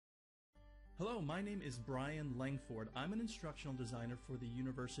Hello, my name is Brian Langford. I'm an instructional designer for the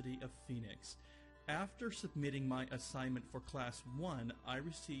University of Phoenix. After submitting my assignment for Class 1, I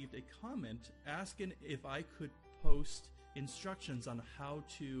received a comment asking if I could post instructions on how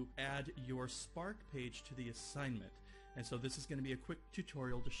to add your Spark page to the assignment. And so this is going to be a quick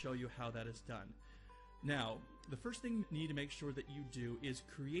tutorial to show you how that is done. Now, the first thing you need to make sure that you do is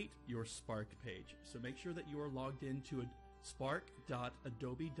create your Spark page. So make sure that you are logged into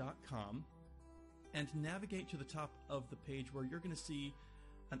spark.adobe.com and navigate to the top of the page where you're going to see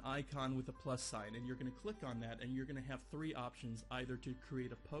an icon with a plus sign, and you're going to click on that, and you're going to have three options: either to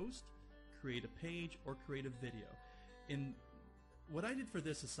create a post, create a page, or create a video. What I did for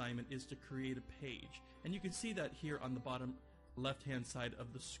this assignment is to create a page, and you can see that here on the bottom left hand side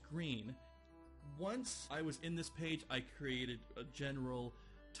of the screen. Once I was in this page, I created a general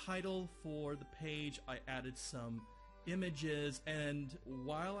title for the page, I added some images, and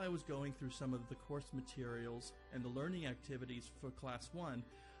while I was going through some of the course materials and the learning activities for Class 1,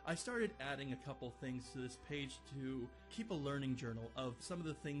 I started adding a couple things to this page to keep a learning journal of some of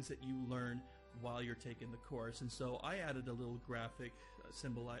the things that you learn while you're taking the course. And so I added a little graphic,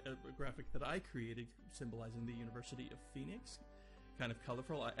 graphic that I created symbolizing the University of Phoenix, kind of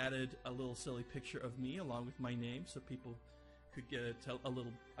colorful. I added a little silly picture of me along with my name so people could get a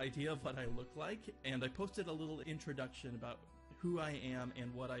little idea of what I look like, and I posted a little introduction about who I am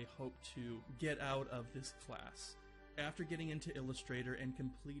and what I hope to get out of this class. After getting into Illustrator and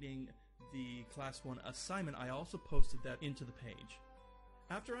completing the Class 1 assignment, I also posted that into the page.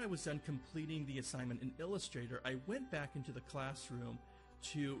 After I was done completing the assignment in Illustrator, I went back into the classroom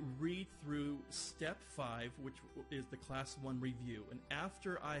to read through Step 5, which is the Class 1 review, and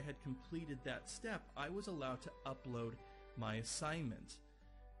after I had completed that step, I was allowed to upload my assignment.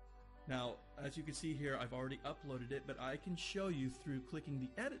 Now, as you can see here, I've already uploaded it, but I can show you through clicking the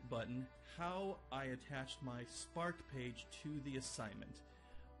edit button how I attached my Spark page to the assignment.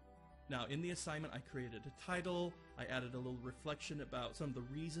 Now, in the assignment, I created a title, I added a little reflection about some of the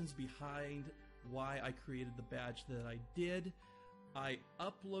reasons behind why I created the badge that I did. I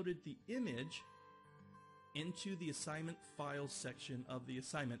uploaded the image into the assignment files section of the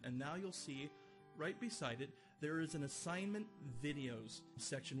assignment, and now you'll see right beside it there is an assignment videos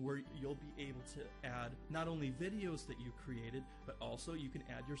section where you'll be able to add not only videos that you created, but also you can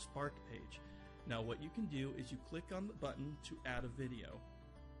add your Spark page. Now what you can do is you click on the button to add a video.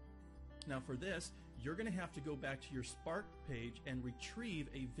 Now for this, you're going to have to go back to your Spark page and retrieve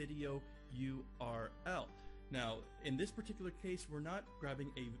a video URL. Now, in this particular case, we're not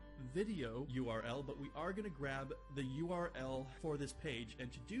grabbing a video URL, but we are going to grab the URL for this page,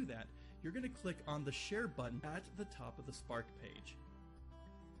 and to do that, you're going to click on the Share button at the top of the Spark page.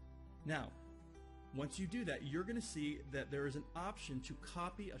 Now, once you do that, you're going to see that there is an option to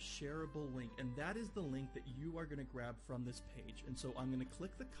copy a shareable link, and that is the link that you are going to grab from this page. And so I'm going to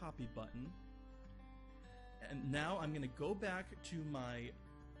click the Copy button, and now I'm going to go back to my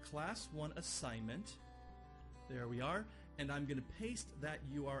Class 1 assignment. There we are, and I'm going to paste that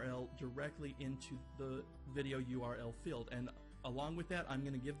URL directly into the video URL field, and along with that I'm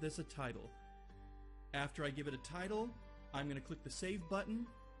going to give this a title. After I give it a title, I'm going to click the Save button,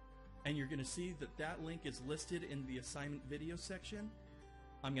 and you're going to see that that link is listed in the assignment video section.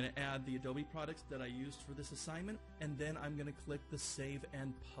 I'm going to add the Adobe products that I used for this assignment, and then I'm going to click the Save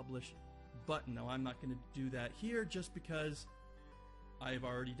and Publish button. Now I'm not going to do that here just because I've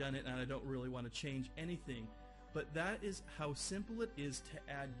already done it and I don't really want to change anything. But that is how simple it is to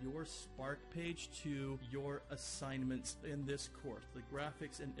add your Spark page to your assignments in this course, the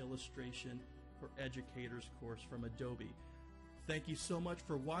Graphics and Illustration for Educators course from Adobe. Thank you so much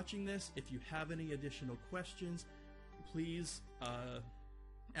for watching this. If you have any additional questions, please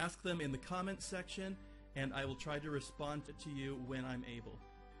ask them in the comments section, and I will try to respond to you when I'm able.